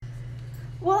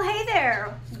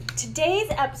there! Today's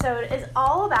episode is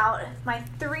all about my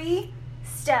 3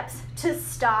 steps to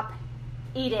stop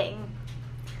eating.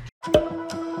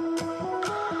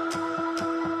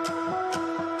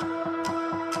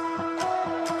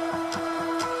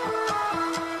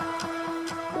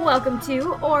 Welcome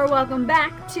to, or welcome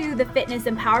back to the Fitness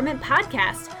Empowerment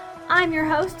Podcast. I'm your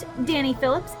host, Danny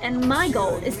Phillips, and my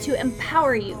goal is to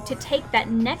empower you to take that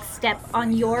next step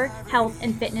on your health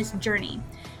and fitness journey.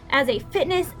 As a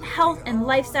fitness, health, and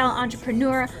lifestyle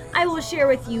entrepreneur, I will share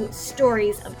with you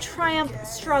stories of triumph,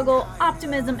 struggle,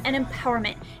 optimism, and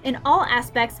empowerment in all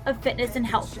aspects of fitness and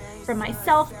health from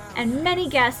myself and many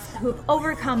guests who have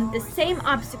overcome the same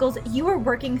obstacles you are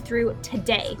working through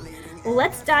today.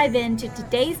 Let's dive into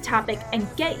today's topic and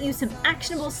get you some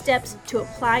actionable steps to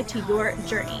apply to your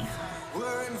journey.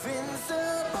 We're invincible.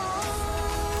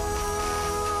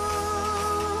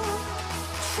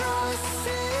 Trust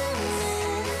in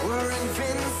me. We're invincible.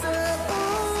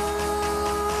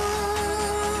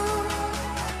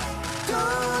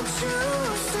 Don't you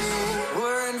see?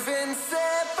 We're invincible.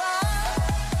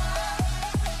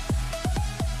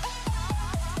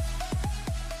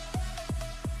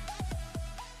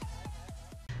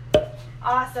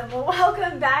 Awesome. Well,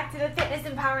 welcome back to the Fitness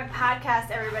Empowerment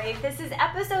Podcast, everybody. This is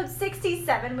episode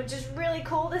 67, which is really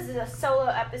cool. This is a solo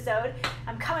episode.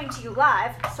 I'm coming to you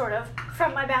live, sort of,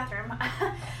 from my bathroom.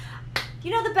 You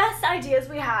know, the best ideas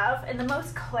we have and the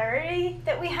most clarity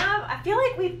that we have, I feel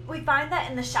like we find that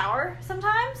in the shower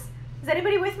sometimes. Is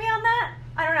anybody with me on that?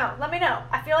 I don't know. Let me know.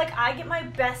 I feel like I get my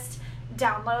best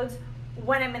downloads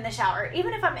when I'm in the shower.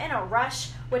 Even if I'm in a rush,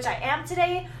 which I am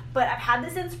today, but I've had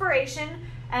this inspiration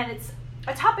and it's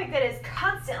a topic that is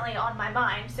constantly on my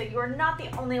mind, so you are not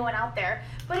the only one out there,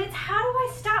 but it's how do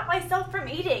I stop myself from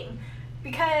eating?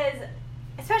 Because,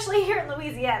 especially here in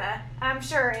Louisiana, I'm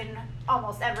sure in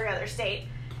almost every other state,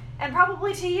 and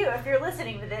probably to you if you're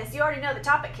listening to this, you already know the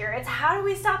topic here. It's how do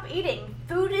we stop eating?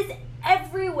 Food is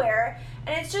everywhere,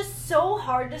 and it's just so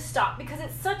hard to stop because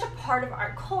it's such a part of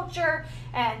our culture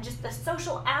and just the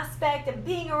social aspect and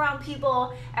being around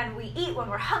people, and we eat when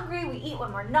we're hungry, we eat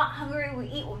when we're not hungry, we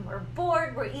eat when we're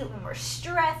bored, we eat when we're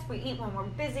stressed, we eat when we're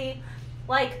busy.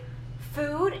 Like,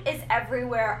 food is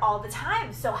everywhere all the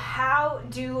time, so how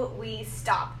do we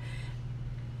stop?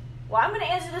 Well, I'm going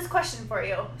to answer this question for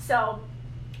you. So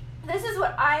this is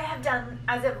what I have done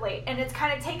as of late, and it's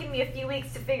kind of taken me a few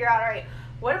weeks to figure out, all right,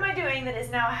 what am I doing that is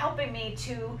now helping me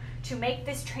to make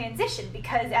this transition?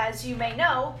 Because as you may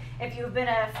know, if you've been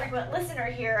a frequent listener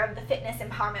here of the Fitness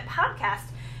Empowerment Podcast,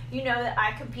 you know that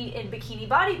I compete in bikini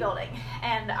bodybuilding,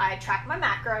 and I track my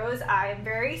macros. I'm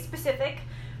very specific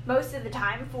most of the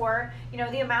time for, you know,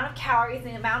 the amount of calories,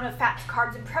 the amount of fats,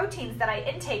 carbs, and proteins that I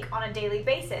intake on a daily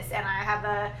basis, and I have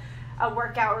a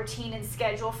workout routine and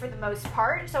schedule for the most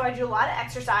part. So I do a lot of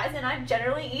exercise and I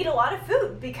generally eat a lot of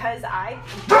food because I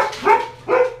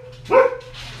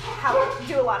have to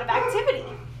do a lot of activity.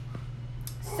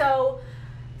 So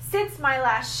since my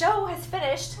last show has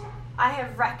finished, I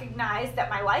have recognized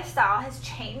that my lifestyle has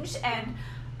changed and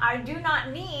I do not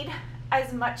need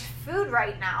as much food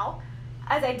right now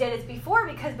as I did as before,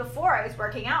 because before I was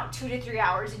working out 2 to 3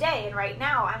 hours a day, and right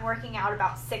now I'm working out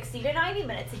about 60 to 90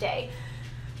 minutes a day.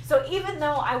 So even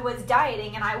though I was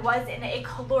dieting and I was in a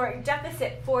caloric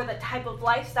deficit for the type of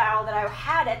lifestyle that I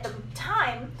had at the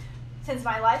time, since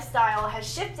my lifestyle has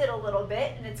shifted a little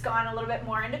bit and it's gone a little bit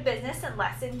more into business and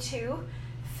less into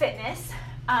fitness,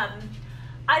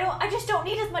 I just don't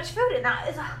need as much food, and that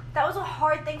was a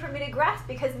hard thing for me to grasp,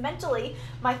 because mentally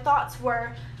my thoughts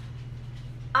were,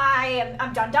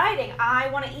 I'm done dieting. I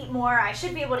want to eat more. I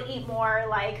should be able to eat more.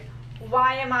 Like,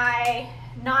 why am I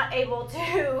not able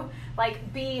to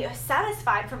be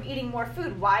satisfied from eating more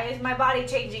food? Why is my body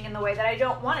changing in the way that I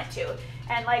don't want it to?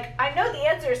 And I know the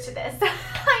answers to this.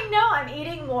 I know I'm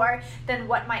eating more than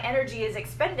what my energy is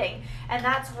expending, and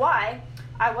that's why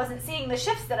I wasn't seeing the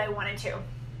shifts that I wanted to.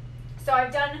 So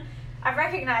I've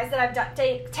recognized that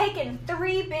I've taken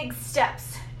 3 big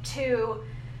steps to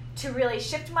really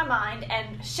shift my mind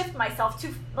and shift myself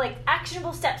to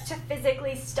actionable steps to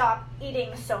physically stop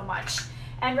eating so much.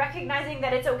 And recognizing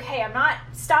that it's okay. I'm not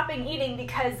stopping eating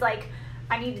because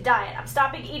I need to diet. I'm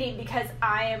stopping eating because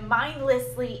I am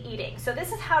mindlessly eating. So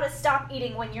this is how to stop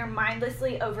eating when you're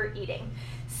mindlessly overeating.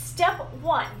 Step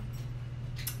 1,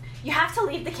 you have to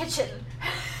leave the kitchen.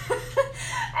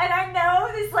 And I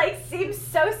know this seems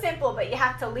so simple, but you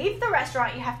have to leave the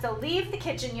restaurant, you have to leave the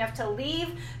kitchen, you have to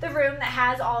leave the room that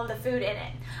has all of the food in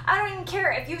it. I don't even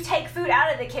care if you take food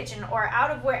out of the kitchen or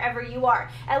out of wherever you are.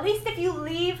 At least if you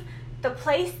leave the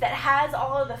place that has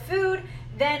all of the food,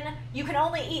 then you can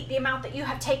only eat the amount that you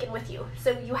have taken with you.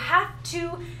 So you have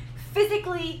to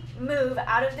physically move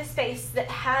out of the space that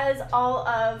has all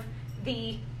of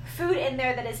the food in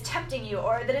there that is tempting you,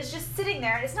 or that is just sitting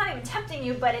there and it's not even tempting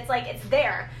you, but it's like it's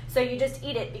there, so you just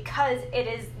eat it because it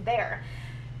is there.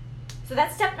 So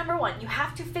that's step number 1. You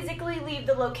have to physically leave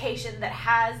the location that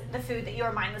has the food that you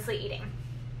are mindlessly eating.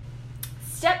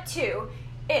 Step 2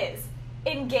 is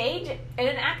engage in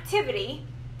an activity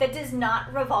that does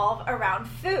not revolve around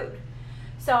food.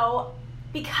 So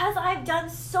because I've done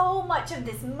so much of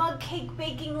this mug cake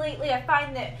baking lately, I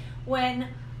find that when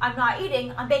I'm not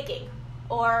eating, I'm baking.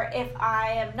 Or if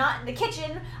I am not in the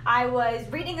kitchen, I was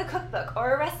reading a cookbook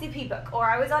or a recipe book, or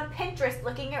I was on Pinterest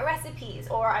looking at recipes,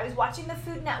 or I was watching the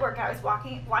Food Network, I was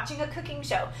watching a cooking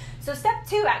show. So step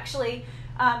 2, actually,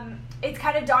 it's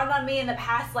kind of dawned on me in the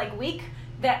past week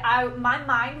that my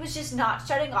mind was just not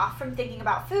shutting off from thinking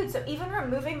about food. So even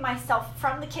removing myself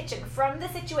from the kitchen, from the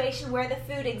situation where the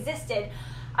food existed,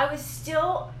 I was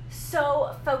still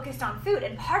so focused on food.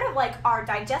 And part of our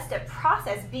digestive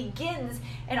process begins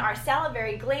in our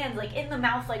salivary glands, in the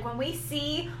mouth. When we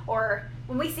see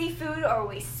food, or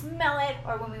we smell it,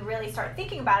 or when we really start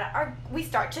thinking about it, we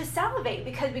start to salivate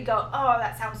because we go, oh,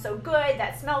 that sounds so good,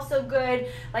 that smells so good,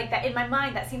 that in my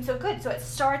mind, that seems so good. So it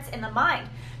starts in the mind.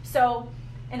 So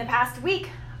in the past week,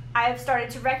 I have started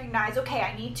to recognize, okay,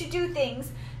 I need to do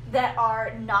things that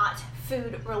are not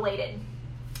food related.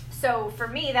 So for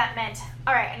me, that meant,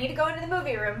 all right, I need to go into the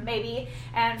movie room maybe,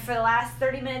 and for the last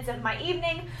 30 minutes of my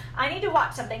evening, I need to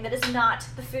watch something that is not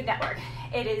the Food Network.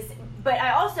 But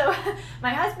I also, my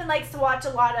husband likes to watch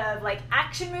a lot of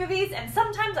action movies, and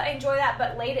sometimes I enjoy that,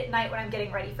 but late at night when I'm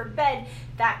getting ready for bed,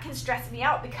 that can stress me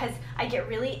out because I get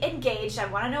really engaged. I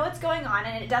want to know what's going on,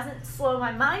 and it doesn't slow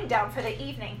my mind down for the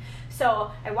evening.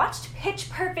 So I watched Pitch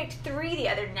Perfect 3 the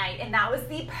other night, and that was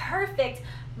the perfect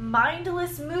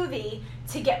mindless movie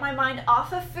to get my mind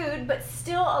off of food, but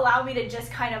still allow me to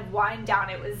just kind of wind down.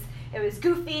 It was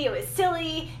goofy, it was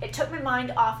silly, it took my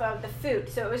mind off of the food.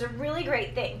 So it was a really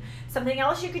great thing. Something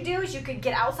else you could do is you could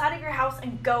get outside of your house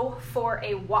and go for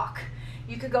a walk.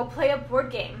 You could go play a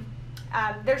board game.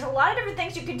 There's a lot of different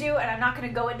things you could do, and I'm not going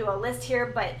to go into a list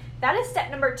here, but that is step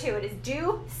number 2. It is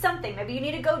do something. Maybe you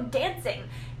need to go dancing.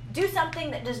 Do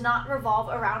something that does not revolve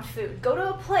around food. Go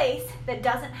to a place that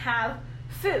doesn't have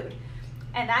food.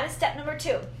 And that is step number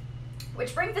 2.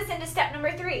 Which brings us into step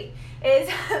number 3, is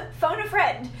phone a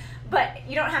friend. But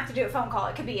you don't have to do a phone call.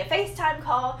 It could be a FaceTime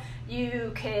call.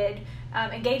 You could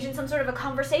engage in some sort of a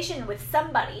conversation with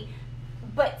somebody.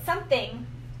 But something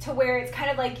to where it's kind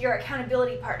of like your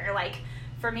accountability partner.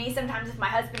 For me, sometimes if my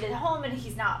husband is home and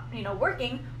he's not,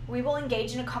 working, we will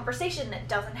engage in a conversation that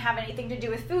doesn't have anything to do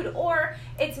with food. Or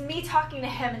it's me talking to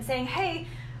him and saying, hey,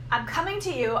 I'm coming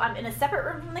to you. I'm in a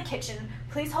separate room from the kitchen.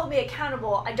 Please hold me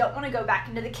accountable. I don't want to go back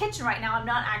into the kitchen right now. I'm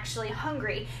not actually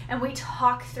hungry. And we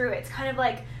talk through it. It's kind of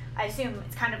I assume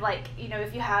it's kind of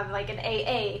if you have an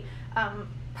AA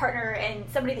partner and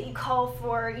somebody that you call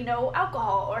for,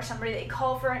 alcohol, or somebody that you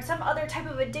call for some other type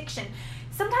of addiction.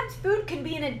 Sometimes food can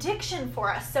be an addiction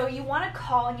for us. So you want to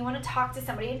call and you want to talk to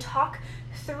somebody and talk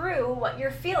through what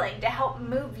you're feeling to help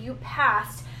move you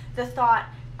past the thought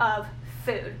of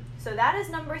food. So that is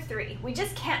number 3. We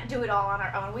just can't do it all on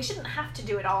our own. We shouldn't have to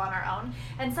do it all on our own.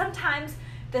 And sometimes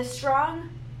the strong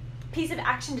piece of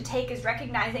action to take is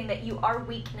recognizing that you are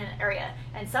weak in an area.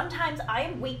 And sometimes I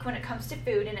am weak when it comes to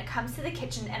food and it comes to the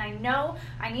kitchen, and I know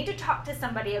I need to talk to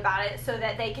somebody about it so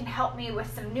that they can help me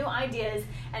with some new ideas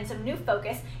and some new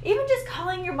focus. Even just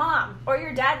calling your mom or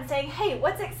your dad and saying, hey,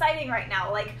 what's exciting right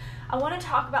now? I want to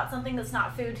talk about something that's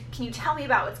not food. Can you tell me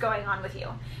about what's going on with you?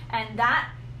 And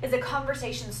that is a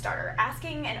conversation starter.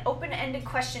 Asking an open-ended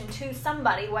question to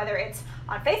somebody, whether it's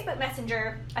on Facebook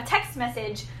Messenger, a text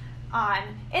message, on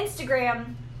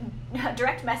Instagram,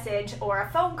 direct message, or a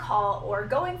phone call, or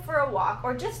going for a walk,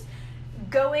 or just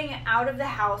going out of the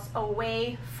house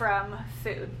away from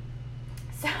food.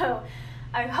 So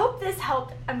I hope this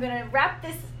helped. I'm going to wrap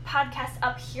this podcast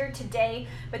up here today,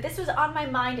 but this was on my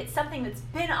mind. It's something that's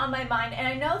been on my mind, and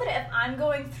I know that if I'm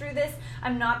going through this,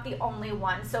 I'm not the only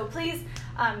one. So please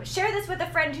share this with a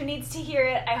friend who needs to hear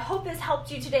it. I hope this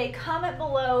helped you today. Comment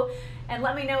below and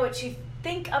let me know what you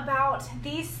think about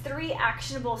these 3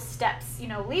 actionable steps.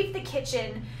 Leave the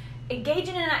kitchen, engage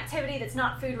in an activity that's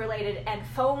not food related, and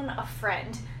phone a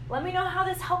friend. Let me know how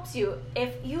this helps you.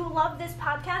 If you love this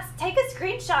podcast, take a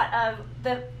screenshot of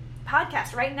the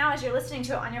podcast right now as you're listening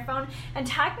to it on your phone and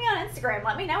tag me on Instagram.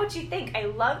 Let me know what you think. I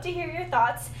love to hear your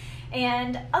thoughts.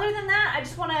 And other than that, I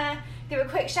just want to give a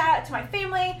quick shout out to my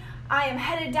family. I am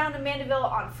headed down to Mandeville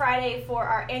on Friday for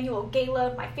our annual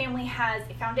gala. My family has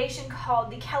a foundation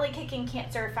called the Kelly Kicking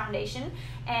Cancer Foundation,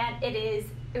 and it is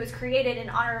it was created in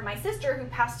honor of my sister who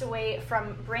passed away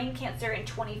from brain cancer in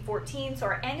 2014. So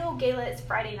our annual gala is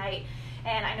Friday night,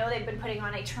 and I know they've been putting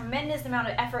on a tremendous amount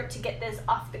of effort to get this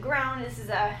off the ground. This is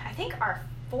I think our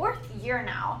 4th year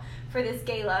now for this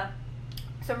gala.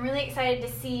 So I'm really excited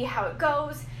to see how it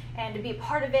goes and to be a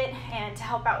part of it and to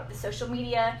help out with the social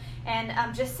media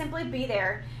and just simply be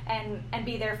there and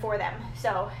be there for them.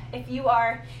 So if you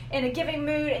are in a giving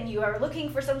mood and you are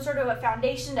looking for some sort of a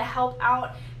foundation to help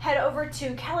out, head over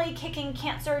to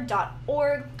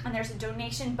kellykickingcancer.org, and there's a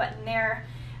donation button there.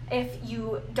 If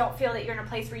you don't feel that you're in a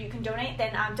place where you can donate,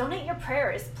 then donate your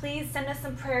prayers. Please send us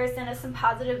some prayers, send us some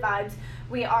positive vibes.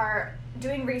 We are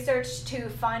doing research to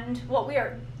fund, we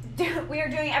are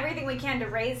doing everything we can to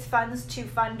raise funds to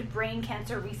fund brain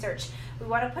cancer research. We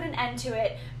want to put an end to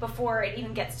it before it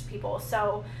even gets to people.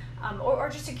 So, or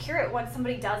just to cure it once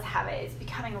somebody does have it. It's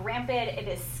becoming rampant. It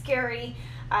is scary.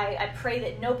 I pray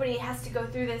that nobody has to go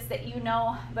through this that you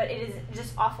know, but it is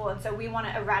just awful. And so we want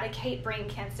to eradicate brain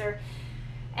cancer.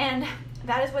 And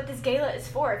that is what this gala is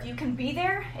for. If you can be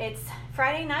there, it's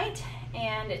Friday night,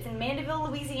 and it's in Mandeville,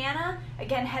 Louisiana.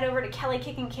 Again, head over to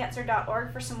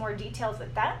kellykickingcancer.org for some more details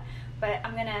with that. But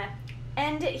I'm going to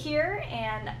end it here,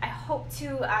 and I hope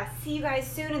to see you guys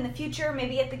soon in the future,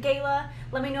 maybe at the gala.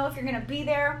 Let me know if you're going to be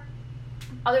there.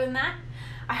 Other than that,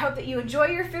 I hope that you enjoy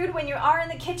your food when you are in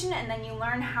the kitchen, and then you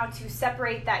learn how to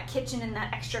separate that kitchen and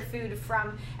that extra food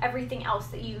from everything else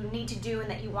that you need to do and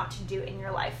that you want to do in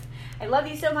your life. I love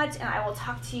you so much, and I will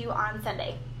talk to you on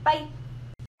Sunday. Bye.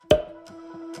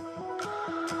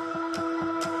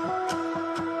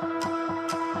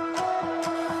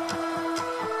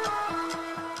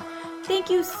 Thank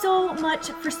you so much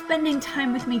for spending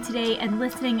time with me today and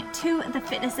listening to the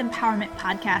Fitness Empowerment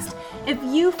Podcast. If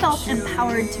you felt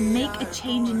empowered to make a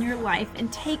change in your life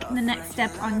and take the next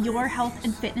step on your health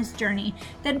and fitness journey,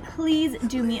 then please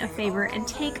do me a favor and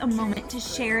take a moment to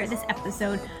share this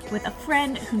episode with a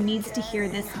friend who needs to hear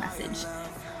this message.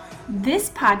 This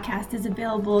podcast is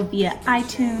available via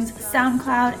iTunes,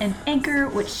 SoundCloud, and Anchor,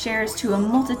 which shares to a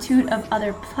multitude of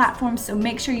other platforms, so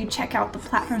make sure you check out the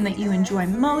platform that you enjoy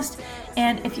most.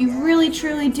 And if you really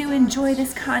truly do enjoy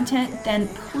this content, then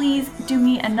please do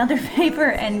me another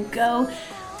favor and go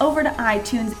over to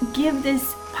iTunes, give this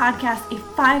podcast a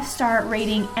 5-star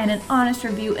rating and an honest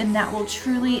review, and that will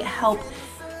truly help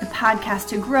the podcast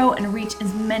to grow and reach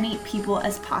as many people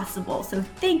as possible. So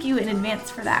thank you in advance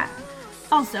for that.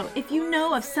 Also, if you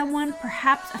know of someone,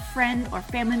 perhaps a friend or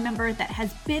family member that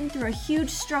has been through a huge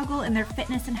struggle in their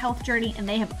fitness and health journey and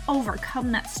they have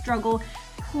overcome that struggle,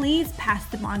 please pass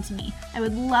them on to me. I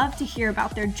would love to hear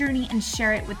about their journey and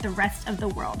share it with the rest of the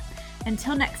world.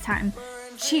 Until next time,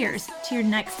 cheers to your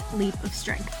next leap of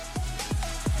strength.